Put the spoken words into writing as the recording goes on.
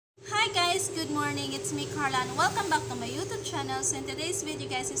good morning. It's me, Carla, and welcome back to my YouTube channel. So in today's video,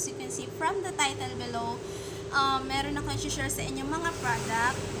 guys, as you can see from the title below, meron akong share sa inyo mga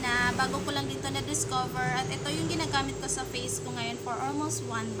product na bago ko lang dito na-discover. At ito yung ginagamit ko sa face ko ngayon for almost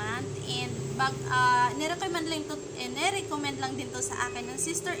 1 month. And nirecommend lang din to sa akin ng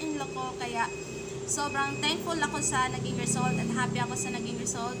sister-in-law ko. Kaya sobrang thankful ako sa naging result at happy ako sa naging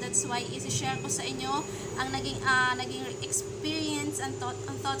result. That's why isi-share ko sa inyo ang naging experience and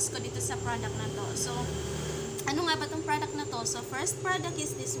thoughts ko dito sa product na to. So, ano nga ba tong product na to? So, first product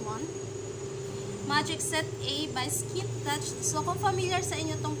is this one. Magic Set A by Skintouch. So, kung familiar sa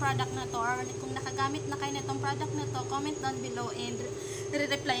inyo tong product na to or kung nakagamit na kayo na tong product na to, comment down below and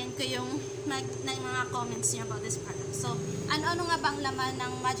re-replyin ko yung mga comments niyo about this product. So, ano nga ba ang laman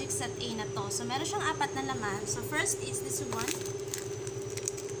ng Magic Set A na to? So, meron siyang 4 na laman. So, first is this one.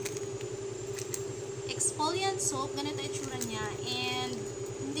 Exfoliant soap. Ganito itsura niya. And,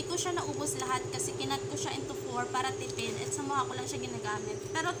 hindi ko siya naubos lahat kasi kinat ko siya into 4 para tipid. At sa mukha ko lang siya ginagamit.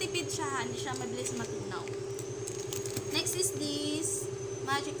 Pero tipid siya, hindi siya mabilis matunaw. Next is this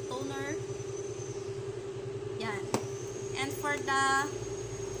Magic Toner. Yan. And for the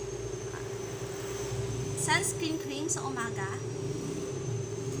sunscreen cream sa umaga,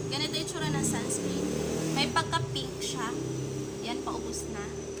 ganito yung tsura ng sunscreen. May pagka-pink siya. Yan, paubos na.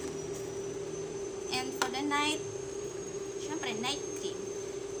 And for the night, syempre, night cream.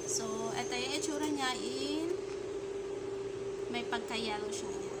 So, ito yung itsura niya may pagka-yellow siya.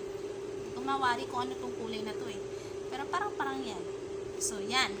 Yan. Hindi ko mawari kung ano tong kulay na to eh. Pero parang yan. So,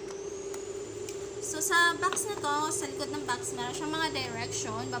 yan. So, sa box na to, sa likod ng box, meron siyang mga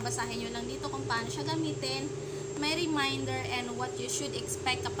direction. Babasahin nyo lang dito kung paano siya gamitin. May reminder and what you should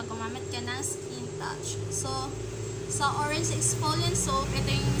expect kapag gumamit ka ng Skintouch. So, sa orange exfoliant soap,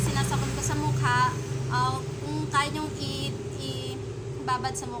 ito yung sinasabon ko sa mukha. Kung kaya nyo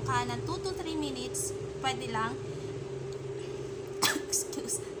ibabad sa mukha ng 2 to 3 minutes, pwede lang.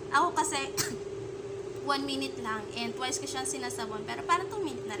 Excuse. Ako kasi 1 minute lang and twice ko siyang sinasabon, pero parang 2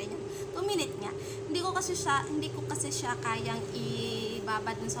 minute na rin yun. 2 minute nga. Hindi ko kasi siya kayang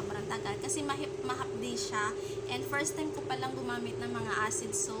ibabad ng sobrang tagal kasi mahapdi siya, and first time ko palang gumamit ng mga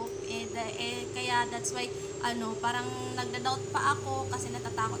acid soap, and kaya that's why parang nagda-doubt pa ako kasi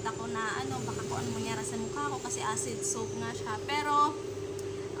natatakot ako na baka kung ano mangyari sa mukha ko kasi acid soap nga siya. Pero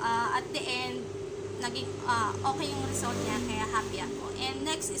at the end naging okay yung result niya, kaya happy ako. And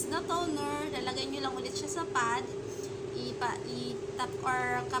next is the toner. Lalagay nyo lang ulit siya sa pad. I-tap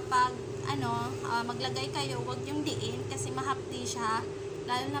or kapag maglagay kayo, huwag yung diin kasi mahapdi siya.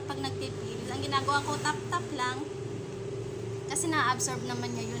 Lalo na pag nagpipil. Ang ginagawa ko, tap-tap lang. Kasi na-absorb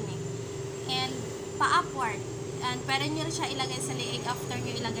naman niya yun eh. And pa-upward. And pwede nyo rin siya ilagay sa leeg after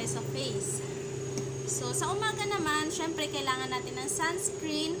nyo ilagay sa face. So, sa umaga naman, syempre kailangan natin ng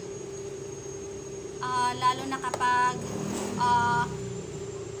sunscreen. Lalo na kapag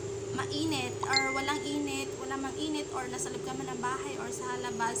mainit or walang mang init or nasa loob ka man ng bahay or sa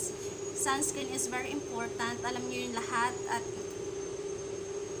labas, sunscreen is very important. Alam niyo yun lahat. At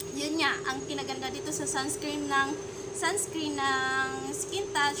yun nga, ang kinaganda dito sa sunscreen ng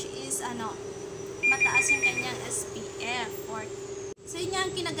Skintouch is mataas yung kanyang SPF. So yun nga,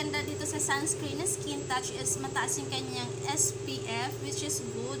 ang kinaganda dito sa sunscreen ng Skintouch is mataas yung kanyang SPF, which is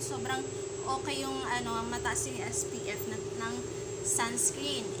good. Sobrang okay yung mataas yung SPF ng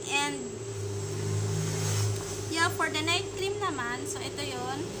sunscreen. And yeah, for the night cream naman, so ito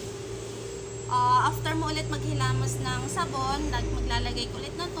yun. After mo ulit maghilamos ng sabon, maglalagay ko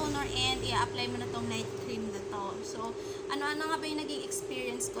ulit ng toner and i-apply mo na tong night cream na to. So, ano nga ba yung naging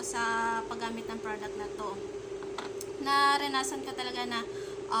experience ko sa paggamit ng product na to? Naranasan ko talaga na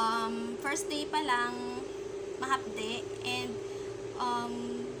first day pa lang mahapde and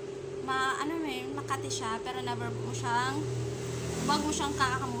makati siya, pero wag mo siyang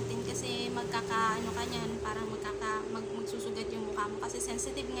kakakamutin kasi parang magsusugat yung mukha mo kasi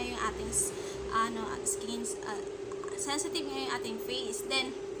sensitive nga yung ating sensitive nga yung ating face.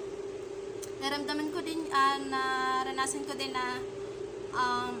 Then naranasan ko din na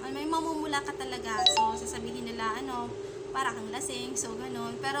may mamumula ka talaga. So sasabihin nila para kang lasing, so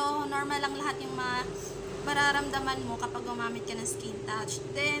ganun. Pero normal lang lahat yung mararamdaman mo kapag gumamit ka ng Skintouch.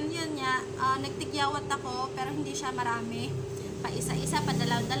 Then yun nga, nagtigyawat ako pero hindi siya marami. Pa isa-isa,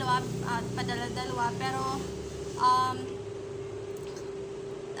 padalaw-dalawa, pero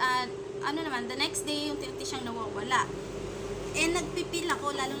the next day unti-unti siyang nawawala. And nagpipil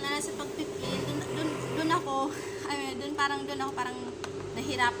ako, lalo na sa pagpipil, doon ako parang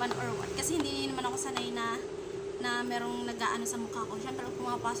nahirapan or what. Kasi hindi naman ako sanay na merong nag-aano sa mukha ko. Siyempre,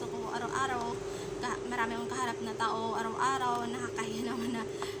 pumapasok ko araw-araw, marami akong kaharap na tao araw-araw, nakakahiya naman na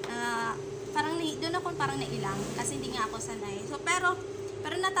parang nailang kasi hindi nga ako sanay. So, pero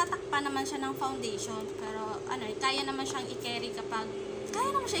natatakpan naman siya ng foundation. Pero, kaya naman siyang i-carry kapag,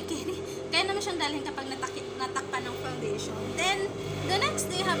 kaya naman siyang dalhin kapag natakpan ng foundation. Then, the next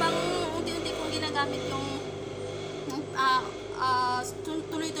day, habang unti-unti kong ginagamit yung,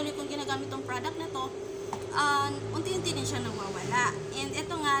 tuloy-tuloy kong ginagamit yung product na to, unti-unti din siya nawawala. And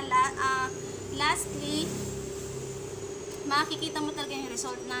ito nga, lastly, makikita mo talaga yung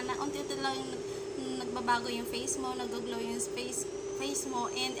result na unti-unti lang nagbabago yung face mo, nag-glow yung face mo,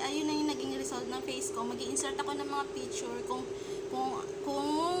 and ayun na yung naging result ng face ko. Mag-i-insert ako ng mga picture kung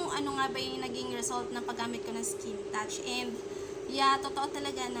ano nga ba yung naging result ng paggamit ko ng Skintouch. And yeah, totoo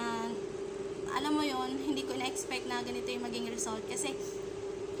talaga na alam mo yun, hindi ko na-expect na ganito yung maging result kasi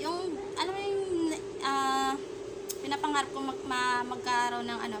yung alam mo yung pinapangarap ko magkaroon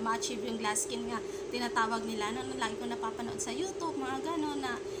ng ma-achieve yung glass skin nga tinatawag nila. Lagi ko napapanood sa YouTube, mga gano'n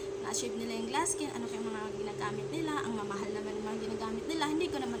na na-achieve nila yung glass skin, ano kayong mga ginagamit nila, ang mamahal naman yung mga ginagamit nila, hindi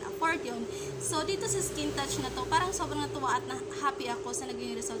ko naman afford yun. So, dito sa Skintouch na to, parang sobrang natuwa at happy ako sa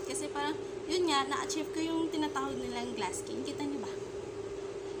naging result kasi parang, yun nga, na-achieve ko yung tinatawag nila yung glass skin. Kita nyo ba?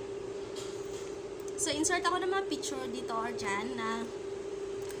 So, insert ako ng mga picture dito or dyan na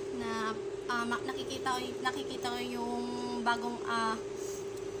nakikita ko yung bagong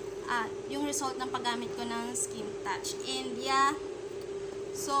yung result ng paggamit ko ng Skintouch. And yeah,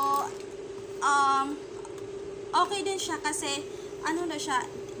 so okay din siya kasi ano na siya,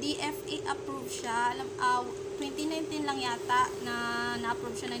 DFA approved siya. 2019 lang yata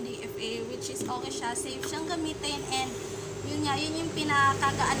na-approve siya ng DFA, which is okay siya, safe siyang gamitin, and yun yung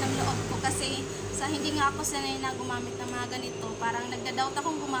pinakagaan ng loob ko kasi sa hindi nga ako sanay na gumamit ng mga ganito, parang nagda-doubt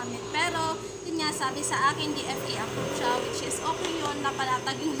akong gumamit, pero yun nga, sabi sa akin DFA approved siya, which is okay yun,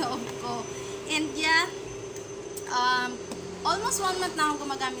 napalatag yung loob ko. And yeah, almost 1 month na akong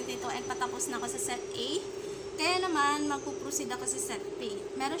gumagamit nito and patapos na ako sa set A. Kaya naman, magpuproceed ako sa set B.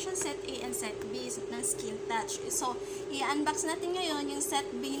 Meron siyang set A and set B ng Skintouch. So, i-unbox natin ngayon yung set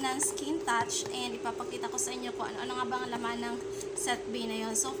B ng Skintouch and ipapakita ko sa inyo kung ano nga ba ang laman ng set B na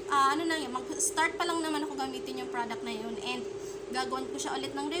yun. So, mag-start pa lang naman ako gamitin yung product na yun and gagawin ko siya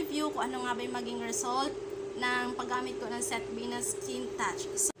ulit ng review kung ano nga ba yung maging result ng paggamit ko ng set B ng Skintouch.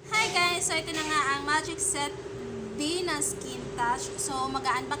 So, hi guys! So, ito na nga ang magic set B ng Skintouch. So,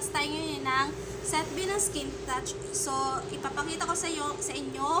 mag-unbox tayo ngayon ng set B ng Skintouch. So, ipapakita ko sa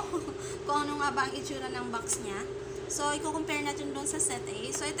inyo kung ano nga ba ang itsura ng box niya. So, i-compare natin doon sa set A.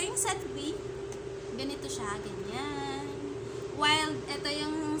 So, ito yung set B. Ganito siya, ganyan. While ito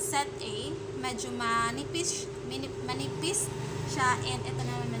yung set A, medyo manipis siya, and ito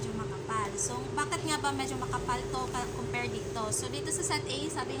naman medyo makapal. So, bakit nga ba medyo makapal to compare dito? So, dito sa set A,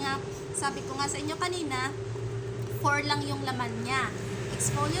 sabi ko nga sa inyo kanina, 4 lang yung laman niya.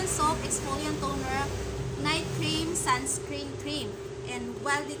 Exfoliant soap, exfoliant toner, night cream, sunscreen cream. And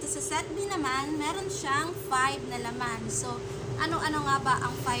while dito sa set B naman, meron siyang 5 na laman. So, ano-ano nga ba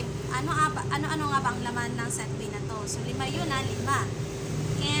ang 5? Ano-ano nga ba ang laman ng set B na to? So, 5 yun na,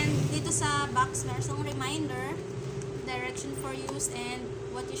 5. And dito sa box, meron siyang reminder, direction for use, and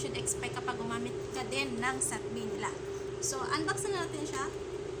what you should expect kapag gumamit ka din ng set B nila. So, unbox na natin siya.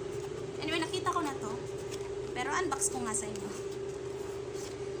 Anyway, nakita ko na to. Pero unbox ko nga sa inyo.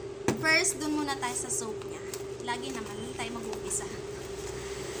 First, dun muna tayo sa soap niya. Lagi naman, dun tayo mag-umpisa.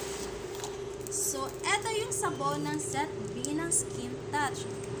 So, eto yung sabon ng set B ng Skintouch.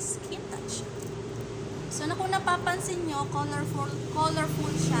 So, kung napapansin nyo,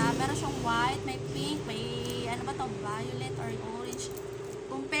 colorful siya. Meron siyang white, may pink, may ano ba to, violet or orange.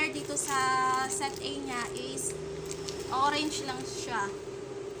 Compare dito sa set A niya is orange lang siya.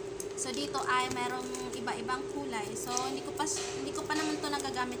 So, dito ay merong iba-ibang kulay. So, hindi ko pa naman to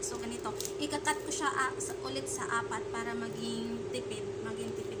nagagamit. So, ganito. Ikakat ko siya ulit sa 4 para maging tipid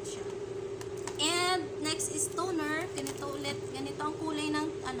siya. And, next is toner. Ganito ulit. Ganito ang kulay ng,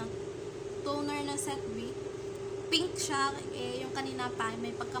 toner ng set B. Pink siya. Yung kanina pa,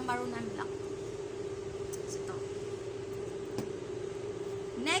 may pagka-maroon and black. So, ito.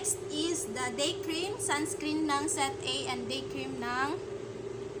 Next is the day cream, sunscreen ng set A and day cream ng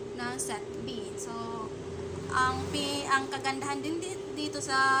set B. So, ang kagandahan din dito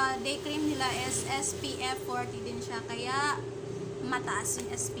sa day cream nila is SPF 40 din siya, kaya mataas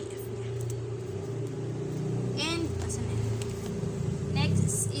yung SPF niya. And,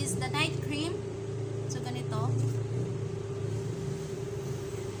 next is the night cream. So, ganito.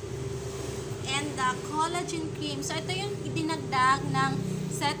 And the collagen cream. So, ito yung dinagdag ng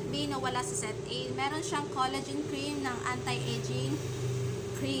set B na wala sa set A. Meron siyang collagen cream ng anti-aging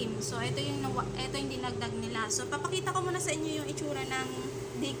cream. So, ito yung dinagdag nila. So, papakita ko muna sa inyo yung itsura ng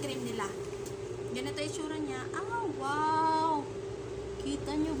day cream nila. Ganito yung itsura niya. Ah, wow!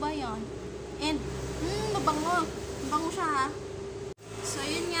 Kita nyo ba yan? And, mabango. Mabango siya ha. So,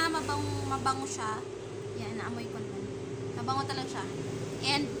 yun nga, mabango siya. Yan, naamoy ko naman. Mabango talaga siya.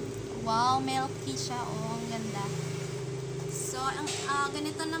 And, wow, milky siya. Oh, ang ganda. So,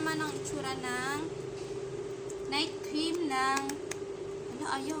 ganito naman ang itsura ng night cream ng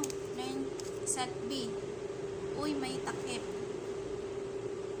ayaw, set B. Uy, may takip.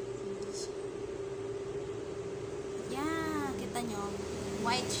 Yeah, kita nyo.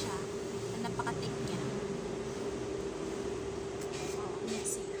 White siya. Napakatik niya. Oh,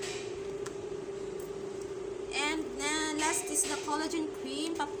 messy. And last is the collagen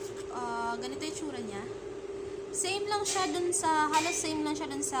cream. Ganito yung itsura niya. Same lang siya dun sa, halos same lang siya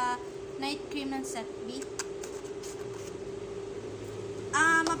dun sa night cream ng set B.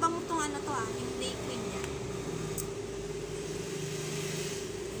 Mabango tong ano to yung day cream niya.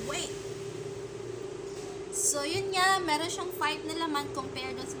 Wait. So, yun nga, meron siyang 5 na laman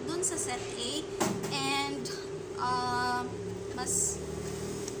compared dun sa set A. And, mas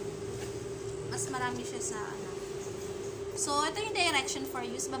marami siya sa ano. So, ito yung direction for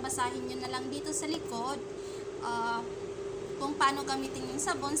use. Babasahin nyo na lang dito sa likod. Kung paano gamitin yung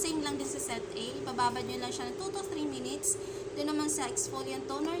sabon, same lang din sa set A. Ibababad nyo lang siya ng 2 to 3 minutes. Doon naman sa exfoliant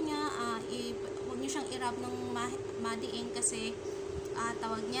toner niya, huwag nyo siyang i-rub ng madiin kasi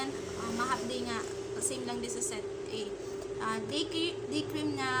tawag niyan, mahapdi nga. Same lang din sa set A. Day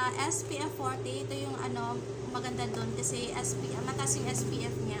cream na SPF 40. Ito yung ano, maganda doon kasi mataas yung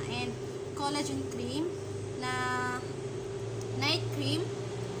SPF niya. And collagen cream na night cream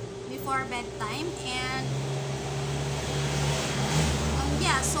before bedtime. And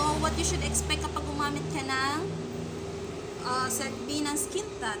yeah, so what you should expect kapag gumamit ka ng set B ng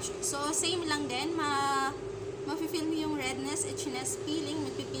Skintouch. So same lang din, mafe-feel mo yung redness, itchiness, peeling,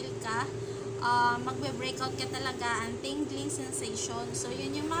 magpipil ka, magbe-breakout ka talaga, and tingling sensation. So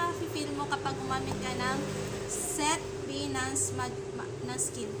yun yung mafe-feel mo kapag gumamit ka ng set B ng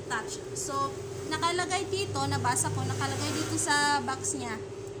Skintouch. So nakalagay dito, nabasa ko, nakalagay dito sa box niya,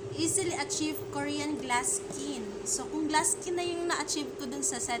 easily achieve Korean glass skin. So, kung glass skin na yung na-achieve ko dun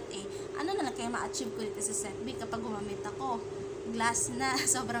sa set A, ano na lang kaya ma-achieve ko dito sa set B kapag gumamit ako? Glass na,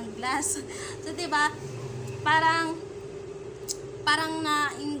 sobrang glass. So, diba, parang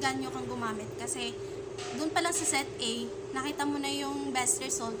na-inganyo kang gumamit kasi dun pa lang sa set A, nakita mo na yung best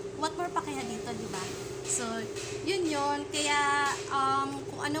result. What more pa kaya dito, diba? So, yun. Kaya,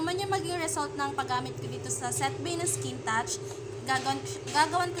 kung ano man yung maging result ng paggamit ko dito sa set B ng Skintouch,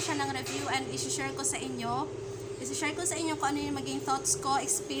 gagawan ko siya ng review and isi-share ko sa inyo. Isi-share ko sa inyo kung ano yung maging thoughts ko,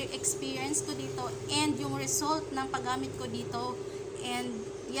 experience ko dito, and yung result ng paggamit ko dito. And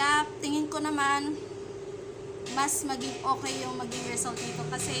yeah, tingin ko naman mas maging okay yung maging result nito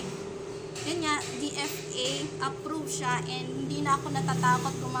kasi yun nga, DFA approve siya, and hindi na ako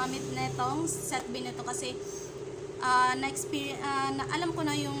natatakot gumamit na itong set B nito kasi alam ko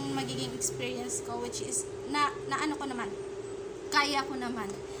na yung magiging experience ko, which is na ano ko naman, kaya ko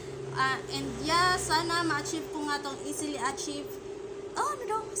naman. And yeah, sana ma-achieve ko nga tong easily achieve.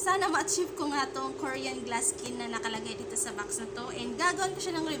 Sana ma-achieve ko nga tong Korean glass skin na nakalagay dito sa box na to. And gagawin ko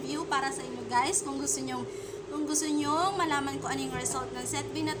siya ng review para sa inyo guys. Kung gusto nyo malaman ko ano yung result ng set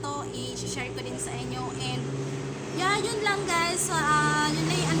B na to, i-share ko din sa inyo. And yeah, yun lang guys. Yun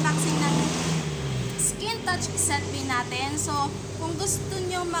na yung unboxing ng Skintouch set B natin. So, kung gusto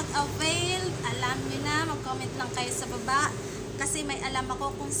nyo mag-avail, alam nyo na, mag-comment lang kayo sa baba. Kasi may alam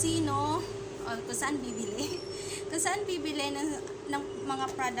ako kung sino o kung saan bibili. Kung saan bibili ng mga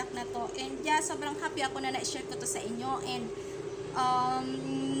product na to. And yeah, sobrang happy ako na na-share ko to sa inyo. And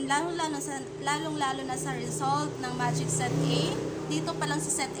lalong-lalo na sa result ng Magic Set A. Dito pa lang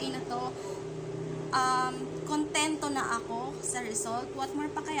sa Set A na to, kontento na ako sa result. What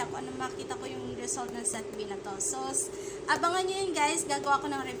more pa kaya kung ano makita ko yung result ng Set B na to. So, abangan nyo yun guys. Gagawa ko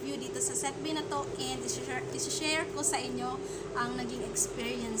ng review dito sa Set B na to and isi-share ko sa inyo ang naging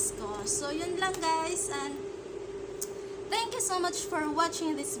experience ko. So, yun lang guys. And thank you so much for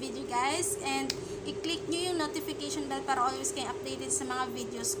watching this video guys. And i-click nyo yung notification bell para always kayo updated sa mga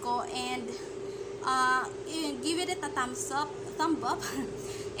videos ko. And give it a thumb up.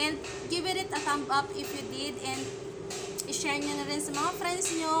 And give it a thumb up if you did. And i-share nyo na rin sa mga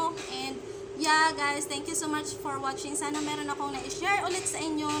friends nyo. And yeah guys, thank you so much for watching. Sana meron akong na-share ulit sa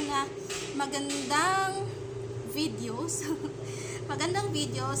inyo na magandang videos. Magandang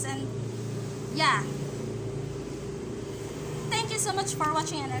videos. And yeah, thank you so much for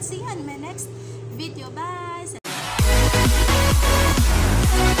watching, and I'll see you in my next video. Bye!